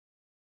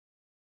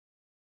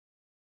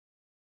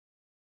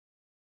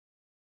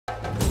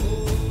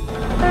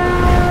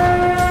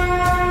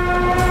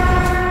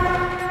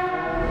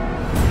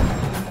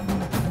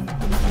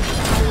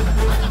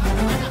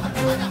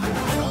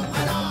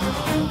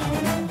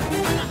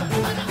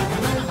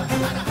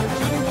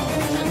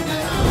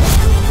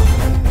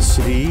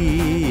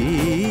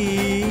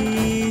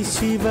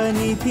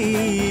సన్నిధి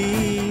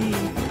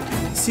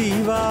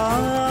శివాలయాలు.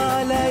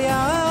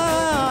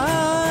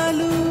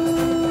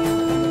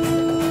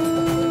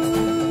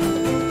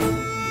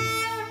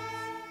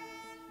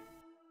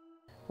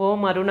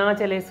 ఓం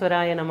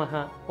అరుణాచలేశ్వరాయ నమః.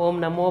 ఓం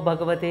నమో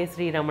భగవతే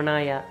శ్రీ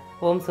రమణాయ.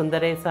 ఓం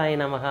సుందరేశాయ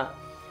నమః.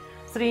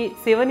 శ్రీ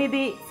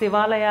శివనిధి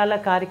శివాలయాల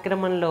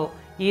కార్యక్రమంలో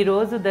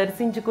ఈరోజు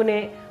దర్శించుకునే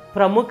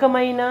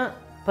ప్రముఖమైన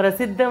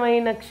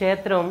ప్రసిద్ధమైన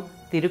క్షేత్రం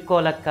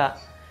తిరుకోలక్క.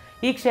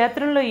 ఈ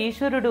క్షేత్రంలో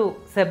ఈశ్వరుడు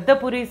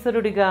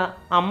శబ్దపురీశ్వరుడిగా,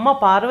 అమ్మ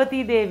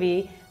పార్వతీదేవి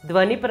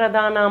ధ్వని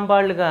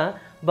ప్రధానాంబాళ్ళుగా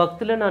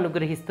భక్తులను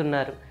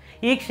అనుగ్రహిస్తున్నారు.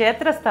 ఈ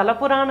క్షేత్ర స్థల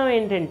పురాణం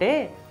ఏంటంటే,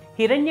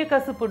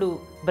 హిరణ్యకశిపుడు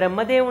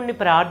బ్రహ్మదేవుణ్ణి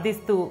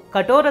ప్రార్థిస్తూ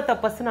కఠోర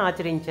తపస్సును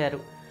ఆచరించారు.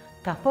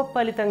 తప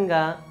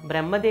ఫలితంగా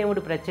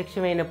బ్రహ్మదేవుడు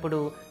ప్రత్యక్షమైనప్పుడు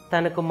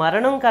తనకు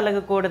మరణం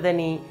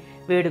కలగకూడదని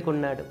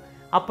వేడుకున్నాడు.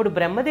 అప్పుడు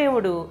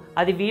బ్రహ్మదేవుడు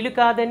అది వీలు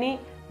కాదని,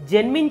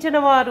 జన్మించిన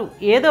వారు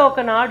ఏదో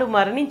ఒకనాడు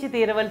మరణించి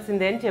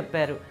తీరవలసిందే అని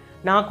చెప్పారు.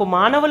 నాకు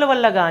మానవుల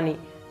వల్ల కానీ,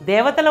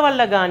 దేవతల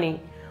వల్ల కానీ,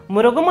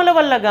 మృగముల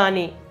వల్ల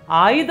కానీ,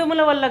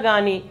 ఆయుధముల వల్ల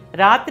కానీ,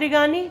 రాత్రి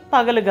కానీ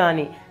పగలు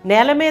కానీ,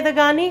 నేల మీద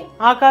కానీ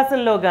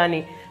ఆకాశంలో కానీ,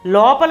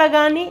 లోపల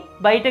కానీ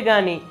బయట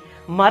కానీ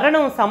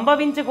మరణం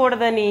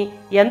సంభవించకూడదని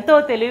ఎంతో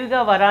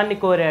తెలివిగా వరాన్ని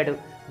కోరాడు.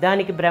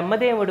 దానికి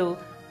బ్రహ్మదేవుడు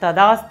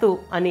తదాస్తు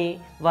అని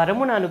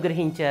వరమును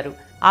అనుగ్రహించారు.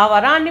 ఆ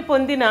వరాన్ని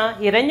పొందిన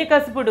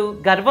హిరణ్యకశిపుడు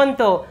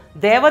గర్వంతో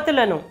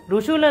దేవతలను,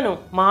 ఋషులను,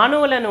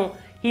 మానవులను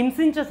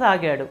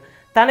హింసించసాగాడు.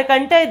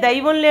 తనకంటే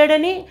దైవం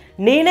లేడని,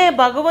 నేనే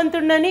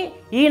భగవంతుడినని,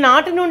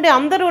 ఈనాటి నుండి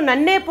అందరూ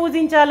నన్నే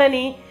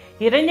పూజించాలని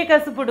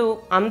హిరణ్యకశిపుడు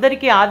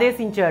అందరికీ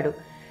ఆదేశించాడు.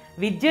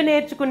 విద్య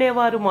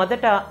నేర్చుకునేవారు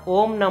మొదట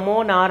ఓం నమో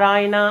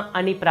నారాయణ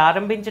అని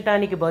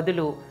ప్రారంభించటానికి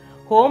బదులు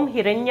ఓం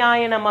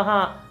హిరణ్యాయ నమః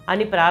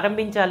అని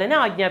ప్రారంభించాలని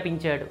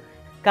ఆజ్ఞాపించాడు.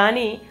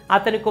 కానీ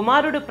అతని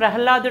కుమారుడు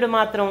ప్రహ్లాదుడు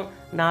మాత్రం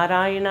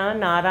నారాయణ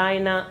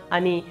నారాయణ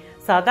అని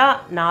సదా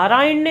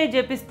నారాయణ్ణే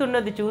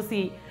జపిస్తున్నది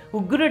చూసి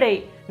ఉగ్రుడై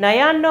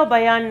నయాన్నో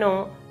భయాన్నో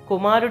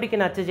కుమారుడికి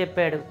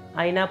నచ్చజెప్పాడు.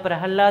 అయినా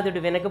ప్రహ్లాదుడు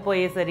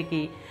వినకపోయేసరికి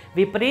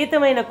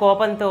విపరీతమైన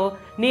కోపంతో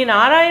నీ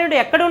నారాయణుడు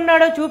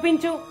ఎక్కడున్నాడో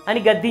చూపించు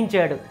అని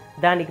గద్దించాడు.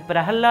 దానికి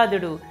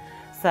ప్రహ్లాదుడు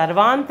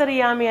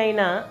సర్వాంతర్యామి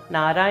అయిన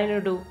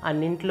నారాయణుడు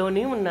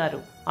అన్నింట్లోనూ ఉన్నారు,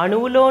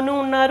 అణువులోనూ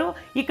ఉన్నారు,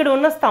 ఇక్కడ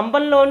ఉన్న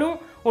స్తంభంలోనూ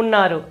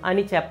ఉన్నారు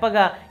అని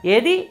చెప్పగా,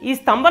 ఏది ఈ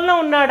స్తంభంలో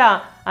ఉన్నాడా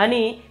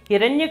అని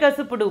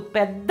హిరణ్యకశిపుడు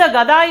పెద్ద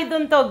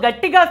గదాయుధంతో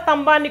గట్టిగా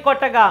స్తంభాన్ని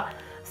కొట్టగా,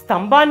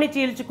 స్తంభాన్ని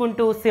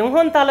చీల్చుకుంటూ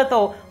సింహం తలతో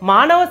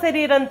మానవ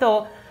శరీరంతో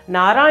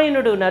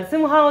నారాయణుడు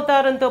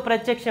నరసింహావతారంతో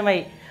ప్రత్యక్షమై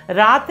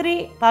రాత్రి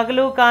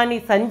పగలు కాని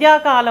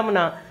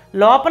సంధ్యాకాలమున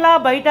లోపల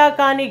బయట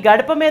కాని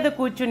గడప మీద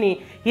కూర్చుని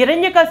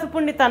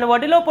హిరణ్యకశిపుణ్ణి తన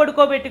ఒడిలో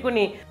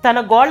పడుకోబెట్టుకుని తన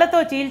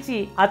గోళ్లతో చీల్చి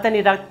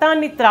అతని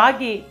రక్తాన్ని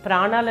త్రాగి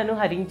ప్రాణాలను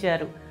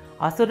హరించారు.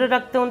 అసుర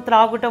రక్తం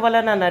త్రాగుట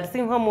వలన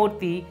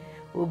నరసింహమూర్తి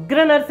ఉగ్ర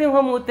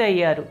నరసింహమూర్తి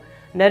అయ్యారు.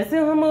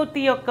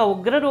 నరసింహమూర్తి యొక్క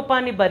ఉగ్ర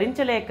రూపాన్ని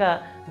భరించలేక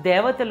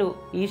దేవతలు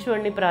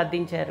ఈశ్వరుణ్ణి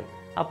ప్రార్థించారు.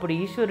 అప్పుడు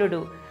ఈశ్వరుడు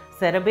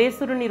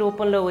శరభేశ్వరుని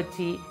రూపంలో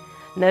వచ్చి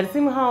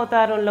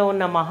నరసింహావతారంలో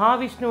ఉన్న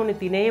మహావిష్ణువుని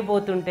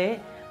తినేయబోతుంటే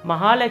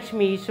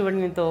మహాలక్ష్మి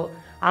ఈశ్వరునితో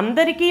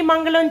అందరికీ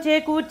మంగళం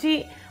చేకూర్చి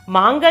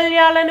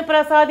మాంగళ్యాలను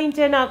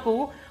ప్రసాదించే నాకు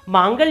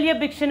మాంగళ్య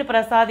భిక్షను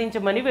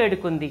ప్రసాదించమని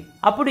వేడుకుంది.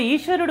 అప్పుడు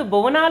ఈశ్వరుడు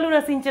భువనాలు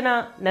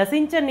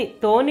నశించని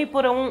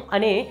తోనిపురం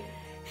అనే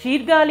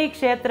శీర్గాళి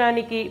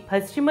క్షేత్రానికి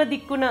పశ్చిమ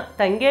దిక్కున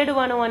తంగేడు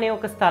వనం అనే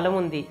ఒక స్థలం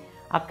ఉంది.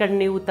 అక్కడ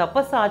నీవు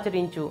తపస్సు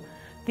ఆచరించు,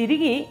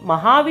 తిరిగి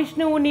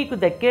మహావిష్ణువు నీకు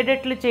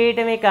దక్కేటట్లు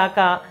చేయటమే కాక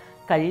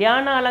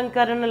కళ్యాణ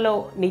అలంకరణలో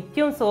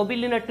నిత్యం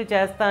శోభిల్లినట్టు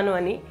చేస్తాను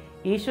అని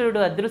ఈశ్వరుడు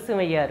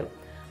అదృశ్యమయ్యారు.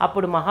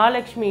 అప్పుడు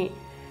మహాలక్ష్మి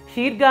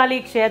శీర్గాళి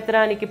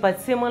క్షేత్రానికి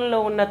పశ్చిమంలో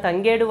ఉన్న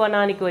తంగేడు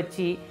వనానికి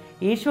వచ్చి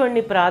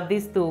ఈశ్వరుణ్ణి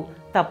ప్రార్థిస్తూ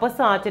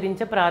తపస్సు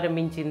ఆచరించ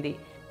ప్రారంభించింది.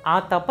 ఆ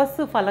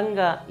తపస్సు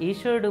ఫలంగా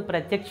ఈశ్వరుడు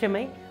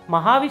ప్రత్యక్షమై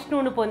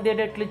మహావిష్ణువును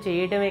పొందేటట్లు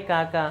చేయడమే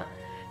కాక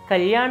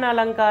కళ్యాణ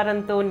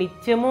అలంకారంతో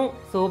నిత్యము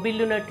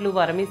శోభిల్లునట్లు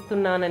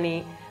వరమిస్తున్నానని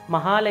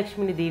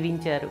మహాలక్ష్మిని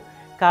దీవించారు.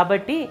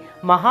 కాబట్టి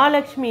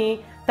మహాలక్ష్మి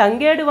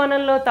తంగేడు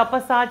వనంలో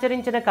తపస్సు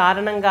ఆచరించిన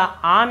కారణంగా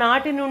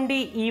ఆనాటి నుండి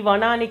ఈ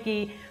వనానికి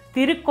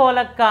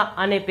తిరుకోలక్క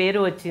అనే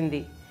పేరు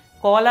వచ్చింది.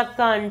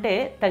 కోలక్క అంటే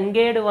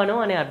తంగేడు వనం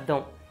అనే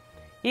అర్థం.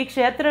 ఈ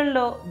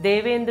క్షేత్రంలో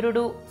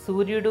దేవేంద్రుడు,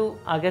 సూర్యుడు,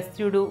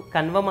 అగస్త్యుడు,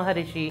 కన్వ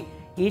మహర్షి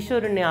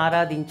ఈశ్వరుణ్ణి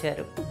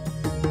ఆరాధించారు.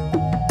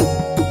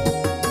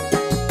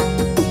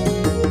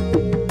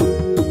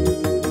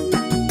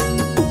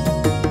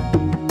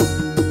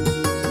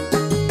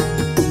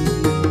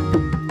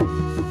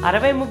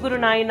 అరవై ముగ్గురు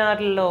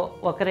నాయనార్లలో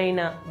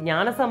ఒకరైన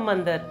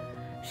జ్ఞానసంబంధర్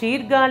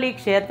శీర్గాళి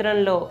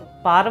క్షేత్రంలో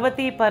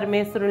పార్వతీ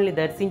పరమేశ్వరుల్ని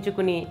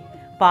దర్శించుకుని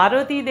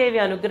పార్వతీదేవి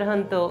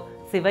అనుగ్రహంతో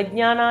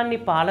శివజ్ఞానాన్ని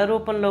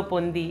పాలరూపంలో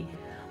పొంది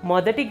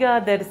మొదటిగా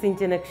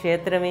దర్శించిన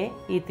క్షేత్రమే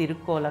ఈ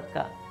తిరుకోలక్క.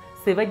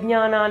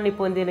 శివజ్ఞానాన్ని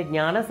పొందిన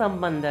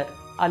జ్ఞానసంబంధర్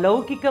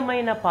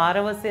అలౌకికమైన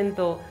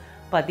పారవస్యంతో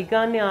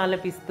పదికాన్ని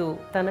ఆలపిస్తూ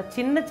తన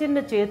చిన్న చిన్న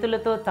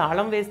చేతులతో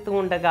తాళం వేస్తూ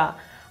ఉండగా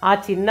ఆ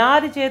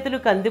చిన్నారి చేతులు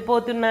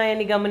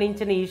కందిపోతున్నాయని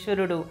గమనించిన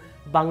ఈశ్వరుడు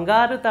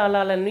బంగారు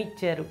తాళాలను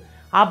ఇచ్చారు.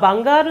 ఆ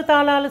బంగారు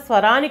తాళాలు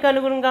స్వరానికి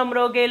అనుగుణంగా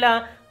మ్రోగేలా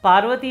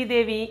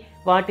పార్వతీదేవి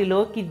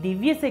వాటిలోకి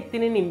దివ్య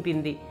శక్తిని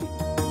నింపింది.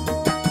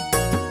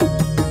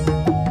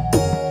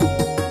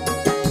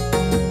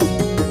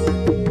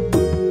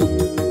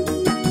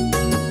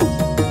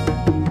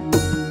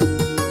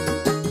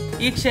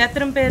 ఈ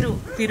క్షేత్రం పేరు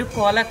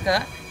తిరుకోలక్క.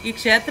 ఈ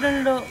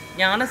క్షేత్రంలో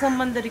జ్ఞాన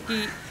సంబంధరికి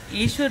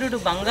ఈశ్వరుడు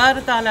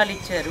బంగారు తాళాలు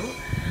ఇచ్చారు.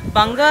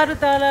 బంగారు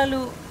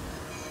తాళాలు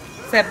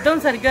శబ్దం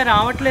సరిగ్గా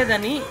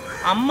రావట్లేదని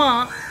అమ్మ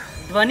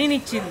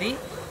ధ్వనినిచ్చింది.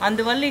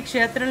 అందువల్ల ఈ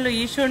క్షేత్రంలో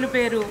ఈశ్వరుని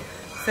పేరు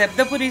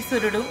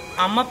శబ్దపురీశ్వరుడు,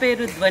 అమ్మ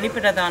పేరు ధ్వని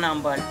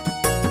ప్రధానాంబాళ్.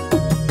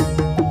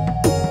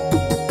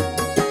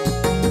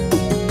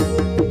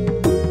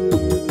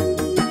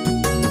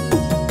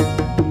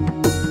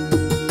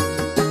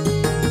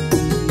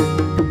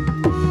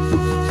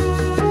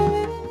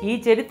 ఈ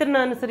చరిత్రను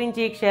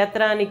అనుసరించి ఈ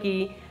క్షేత్రానికి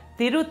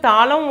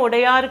తిరుతాళం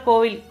ఉడయార్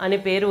కోవిల్ అనే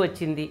పేరు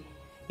వచ్చింది.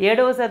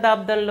 7వ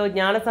శతాబ్దంలో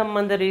జ్ఞాన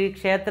సంబంధరు ఈ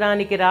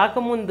క్షేత్రానికి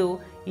రాకముందు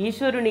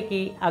ఈశ్వరునికి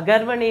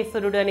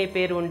అగర్వణేశ్వరుడు అనే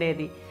పేరు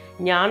ఉండేది.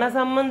 జ్ఞాన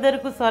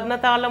సంబంధరుకు స్వర్ణ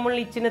తాళములు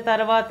ఇచ్చిన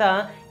తర్వాత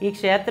ఈ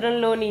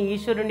క్షేత్రంలోని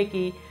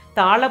ఈశ్వరునికి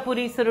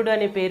తాళపురీశ్వరుడు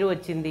అనే పేరు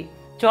వచ్చింది.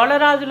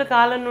 చోళరాజుల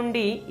కాలం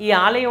నుండి ఈ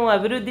ఆలయం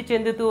అభివృద్ధి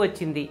చెందుతూ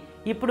వచ్చింది.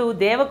 ఇప్పుడు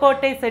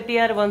దేవకోటై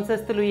సెట్టియార్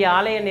వంశస్థులు ఈ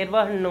ఆలయ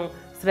నిర్వహణను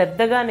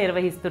శ్రద్ధగా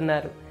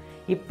నిర్వహిస్తున్నారు.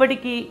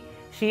 ఇప్పటికీ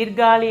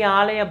షీర్గాళి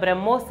ఆలయ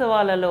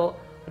బ్రహ్మోత్సవాలలో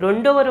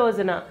 2వ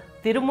రోజున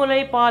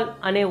తిరుములైపాల్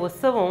అనే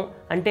ఉత్సవం,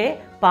 అంటే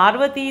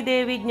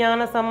పార్వతీదేవి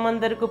జ్ఞాన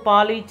సంబంధరకు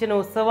పాలు ఇచ్చిన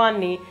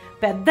ఉత్సవాన్ని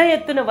పెద్ద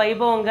ఎత్తున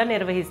వైభవంగా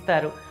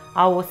నిర్వహిస్తారు.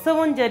 ఆ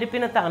ఉత్సవం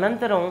జరిపిన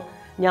అనంతరం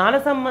జ్ఞాన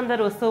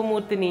సంబంధర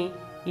ఉత్సవమూర్తిని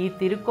ఈ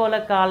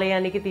తిరుకోలక్క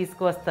ఆలయానికి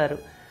తీసుకువస్తారు.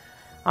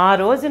 ఆ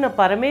రోజున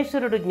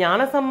పరమేశ్వరుడు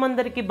జ్ఞాన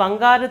సంబంధరికి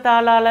బంగారు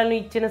తాళాలను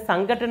ఇచ్చిన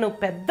సంఘటన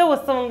పెద్ద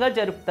ఉత్సవంగా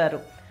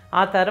జరుపుతారు.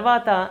 ఆ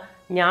తర్వాత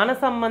జ్ఞాన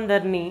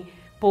సంబంధర్ని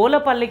పూల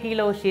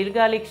పల్లకీలో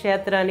షీర్గాళి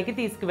క్షేత్రానికి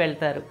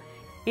తీసుకువెళ్తారు.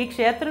 ఈ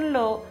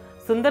క్షేత్రంలో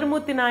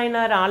సుందరమూర్తి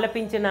నాయనార్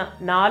ఆలపించిన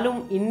నాలుం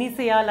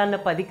ఇన్నిసయాల్ అన్న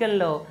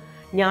పదికంలో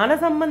జ్ఞాన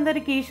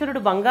సంబంధరికి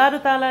ఈశ్వరుడు బంగారు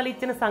తాళాలు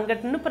ఇచ్చిన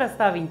సంఘటనను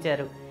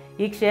ప్రస్తావించారు.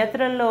 ఈ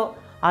క్షేత్రంలో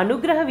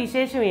అనుగ్రహ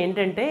విశేషం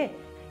ఏంటంటే,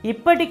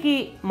 ఇప్పటికీ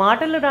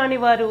మాటలు రాని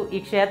వారు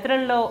ఈ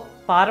క్షేత్రంలో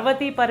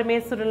పార్వతీ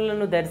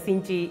పరమేశ్వరులను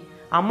దర్శించి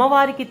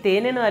అమ్మవారికి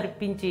తేనెను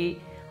అర్పించి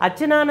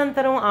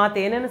అర్చనానంతరం ఆ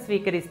తేనెను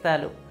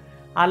స్వీకరిస్తారు.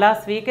 అలా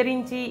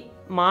స్వీకరించి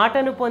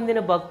మాటను పొందిన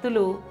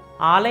భక్తులు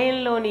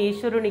ఆలయంలోని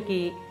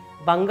ఈశ్వరునికి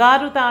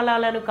బంగారు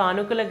తాళాలను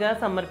కానుకలుగా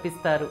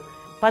సమర్పిస్తారు.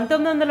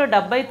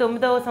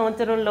 1979వ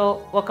సంవత్సరంలో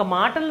ఒక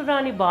మాటలు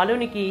రాని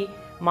బాలునికి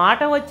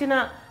మాట వచ్చిన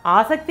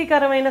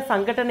ఆసక్తికరమైన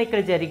సంఘటన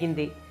ఇక్కడ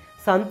జరిగింది.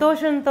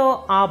 సంతోషంతో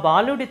ఆ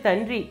బాలుడి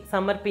తండ్రి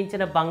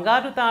సమర్పించిన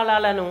బంగారు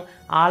తాళాలను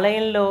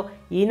ఆలయంలో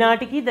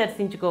ఈనాటికి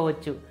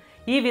దర్శించుకోవచ్చు.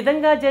 ఈ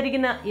విధంగా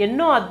జరిగిన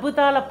ఎన్నో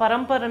అద్భుతాల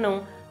పరంపరను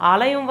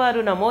ఆలయం వారు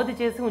నమోదు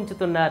చేసి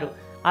ఉంచుతున్నారు.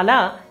 అలా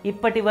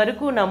ఇప్పటి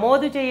వరకు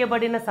నమోదు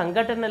చేయబడిన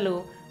సంఘటనలు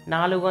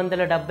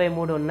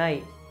 473 ఉన్నాయి.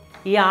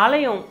 ఈ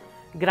ఆలయం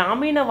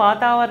గ్రామీణ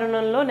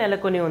వాతావరణంలో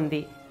నెలకొని ఉంది.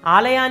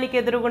 ఆలయానికి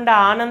ఎదురుగుండా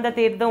ఆనంద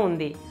తీర్థం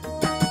ఉంది.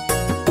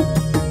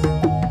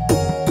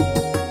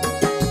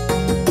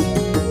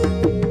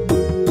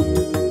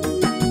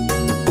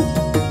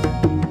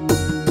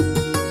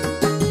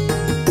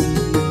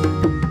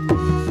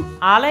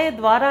 ఆలయ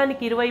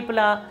ద్వారానికి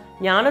ఇరువైపులా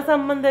జ్ఞాన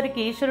సంబంధరికి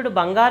ఈశ్వరుడు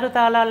బంగారు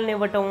తాళాలను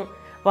ఇవ్వటం,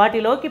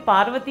 వాటిలోకి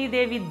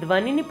పార్వతీదేవి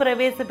ధ్వనిని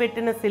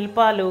ప్రవేశపెట్టిన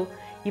శిల్పాలు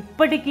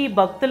ఇప్పటికీ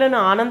భక్తులను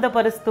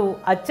ఆనందపరుస్తూ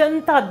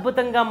అత్యంత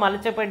అద్భుతంగా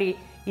మలచబడి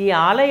ఈ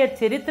ఆలయ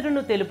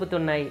చరిత్రను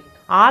తెలుపుతున్నాయి.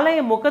 ఆలయ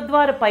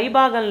ముఖద్వార పై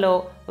భాగంలో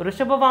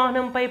వృషభ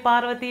వాహనంపై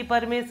పార్వతీ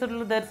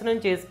పరమేశ్వరులు దర్శనం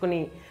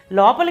చేసుకుని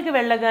లోపలికి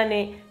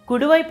వెళ్ళగానే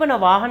కుడివైపున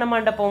వాహన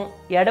మండపం,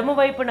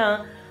 ఎడమవైపున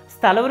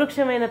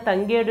స్థలవృక్షమైన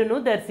తంగేడును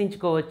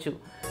దర్శించుకోవచ్చు.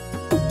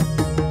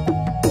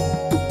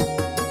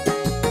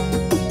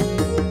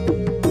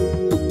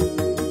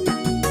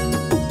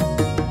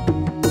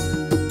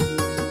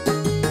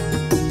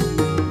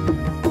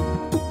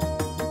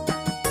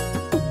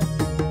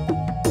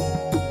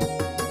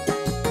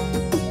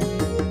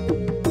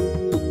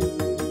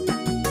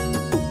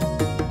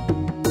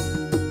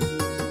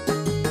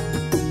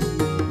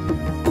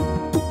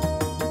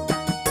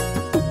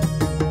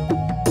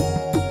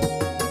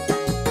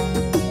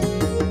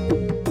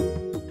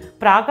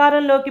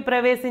 ప్రాకారంలోకి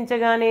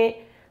ప్రవేశించగానే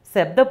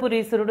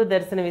శబ్దపురీశ్వరుడు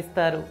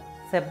దర్శనమిస్తారు.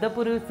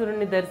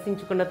 శబ్దపురీశ్వరుణ్ణి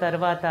దర్శించుకున్న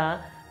తర్వాత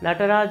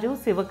నటరాజు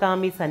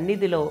శివకామి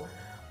సన్నిధిలో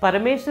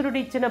పరమేశ్వరుడు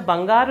ఇచ్చిన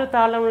బంగారు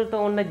తాళములతో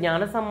ఉన్న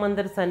జ్ఞాన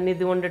సంబంధర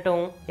సన్నిధి ఉండటం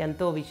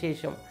ఎంతో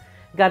విశేషం.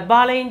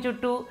 గర్భాలయం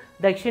చుట్టూ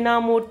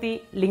దక్షిణామూర్తి,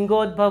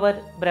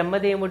 లింగోద్భవర్,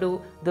 బ్రహ్మదేవుడు,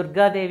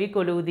 దుర్గాదేవి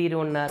కొలువుదీరి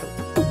ఉన్నారు.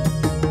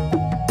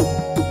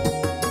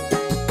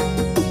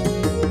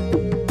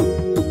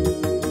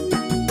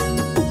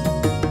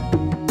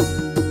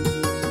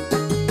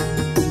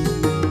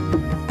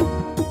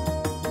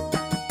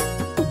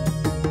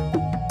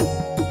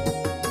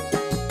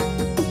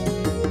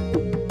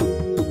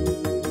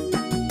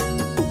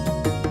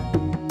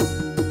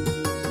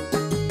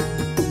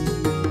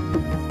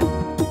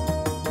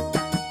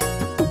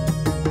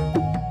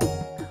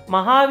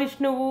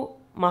 మహావిష్ణువు,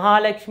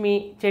 మహాలక్ష్మి,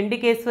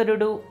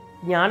 చండికేశ్వరుడు,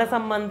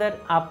 జ్ఞానసంబంధర్,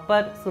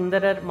 అప్పర్,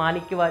 సుందరర్,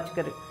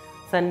 మాణిక్యవాచకర్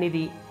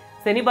సన్నిధి,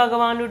 శని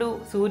భగవానుడు,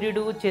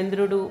 సూర్యుడు,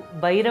 చంద్రుడు,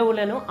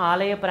 భైరవులను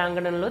ఆలయ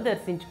ప్రాంగణంలో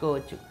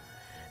దర్శించుకోవచ్చు.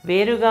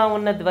 వేరుగా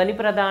ఉన్న ధ్వని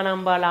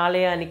ప్రధానాంబాళ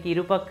ఆలయానికి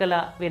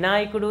ఇరుపక్కల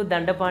వినాయకుడు,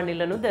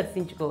 దండపాణిలను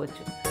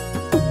దర్శించుకోవచ్చు.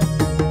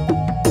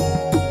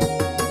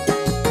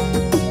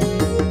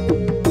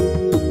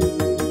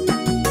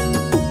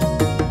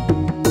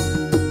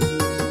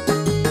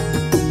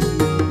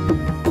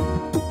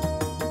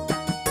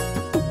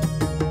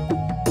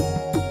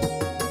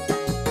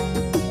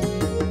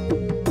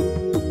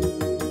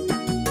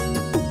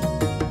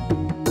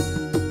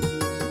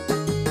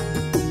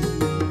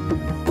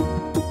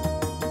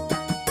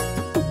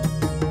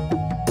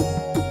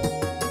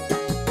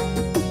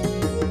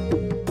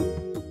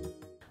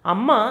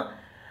 అమ్మ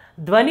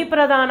ధ్వని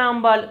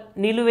ప్రధానాంబాల్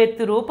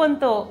నిలువెత్తు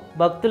రూపంతో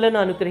భక్తులను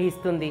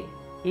అనుగ్రహిస్తుంది.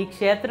 ఈ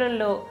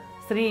క్షేత్రంలో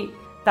శ్రీ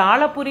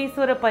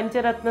తాళపురీశ్వర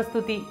పంచరత్న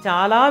స్తుతి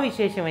చాలా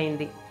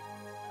విశేషమైంది.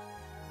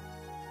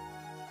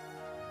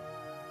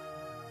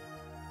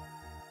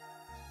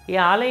 ఈ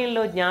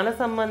ఆలయంలో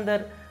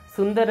జ్ఞానసంబంధర్,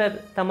 సుందరర్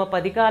తమ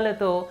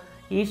పదికాలతో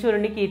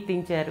ఈశ్వరుని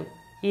కీర్తించారు.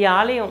 ఈ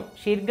ఆలయం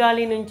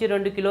షిర్గాలి నుంచి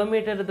 2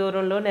 కిలోమీటర్ల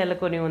దూరంలో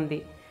నెలకొని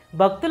ఉంది.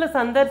 భక్తుల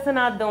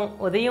సందర్శనార్థం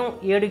ఉదయం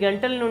 7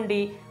 గంటల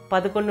నుండి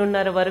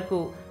 11:30 వరకు,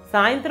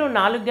 సాయంత్రం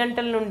 4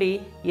 గంటల నుండి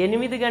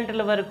 8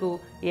 గంటల వరకు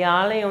ఈ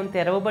ఆలయం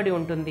తెరవబడి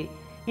ఉంటుంది.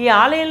 ఈ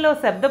ఆలయంలో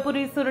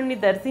శబ్దపురీశ్వరుణ్ణి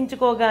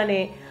దర్శించుకోగానే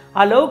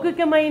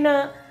అలౌకికమైన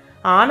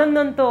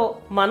ఆనందంతో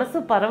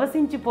మనసు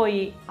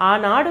పరవశించిపోయి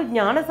ఆనాడు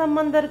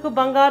జ్ఞానసంబంధర్కు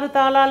బంగారు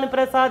తాళాలను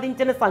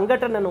ప్రసాదించిన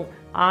సంఘటనను,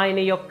 ఆయన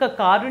యొక్క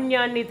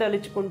కారుణ్యాన్ని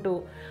తలుచుకుంటూ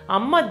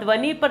అమ్మ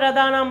ధ్వని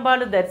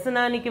ప్రధానాంబాలు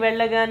దర్శనానికి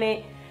వెళ్ళగానే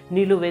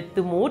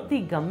నిలువెత్తు మూర్తి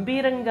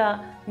గంభీరంగా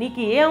నీకు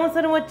ఏ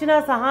అవసరం వచ్చినా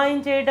సహాయం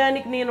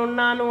చేయడానికి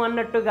నేనున్నాను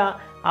అన్నట్టుగా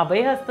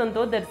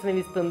అభయహస్తంతో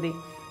దర్శనమిస్తుంది.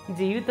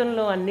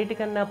 జీవితంలో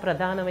అన్నిటికన్నా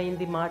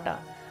ప్రధానమైంది మాట.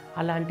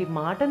 అలాంటి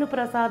మాటను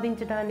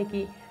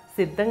ప్రసాదించడానికి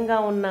సిద్ధంగా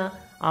ఉన్న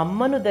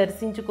అమ్మను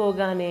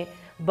దర్శించుకోగానే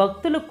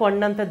భక్తులు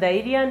కొండంత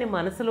ధైర్యాన్ని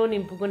మనసులో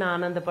నింపుకుని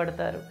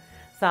ఆనందపడతారు.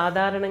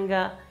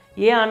 సాధారణంగా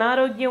ఏ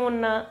అనారోగ్యం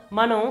ఉన్నా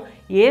మనం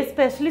ఏ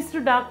స్పెషలిస్ట్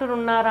డాక్టర్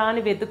ఉన్నారా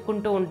అని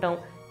వెతుక్కుంటూ ఉంటాం.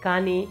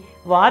 కానీ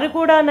వారు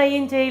కూడా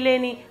నయం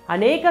చేయలేని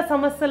అనేక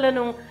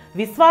సమస్యలను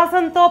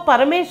విశ్వాసంతో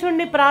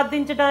పరమేశ్వరుణ్ణి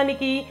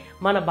ప్రార్థించడానికి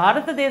మన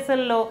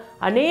భారతదేశంలో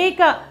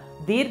అనేక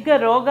దీర్ఘ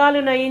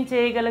రోగాలు నయం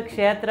చేయగల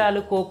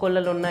క్షేత్రాలు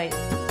కోకొల్లలున్నాయి.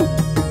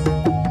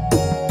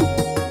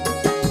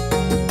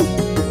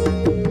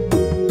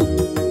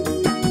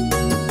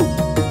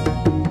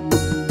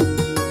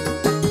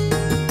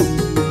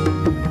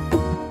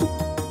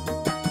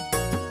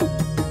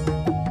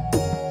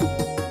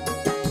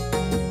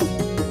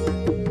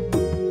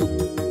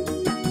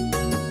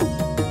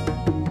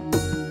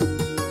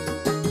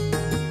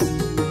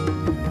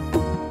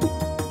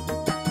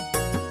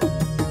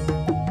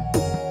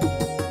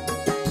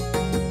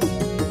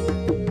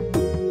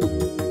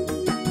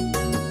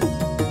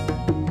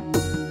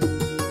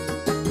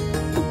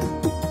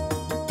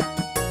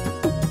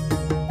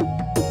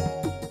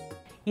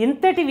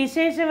 ఇంతటి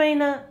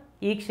విశేషమైన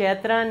ఈ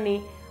క్షేత్రాన్ని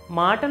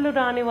మాటలు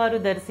రానివారు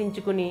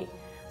దర్శించుకుని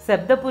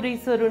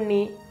శబ్దపురీశ్వరుణ్ణి,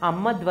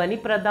 అమ్మ ధ్వని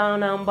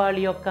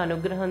ప్రధానాంబాళి యొక్క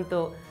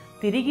అనుగ్రహంతో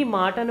తిరిగి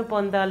మాటను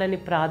పొందాలని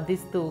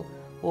ప్రార్థిస్తూ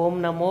ఓం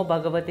నమో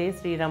భగవతే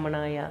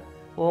శ్రీరమణాయ,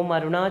 ఓం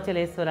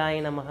అరుణాచలేశ్వరాయ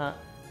నమః,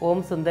 ఓం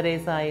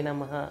సుందరేశాయ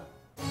నమః.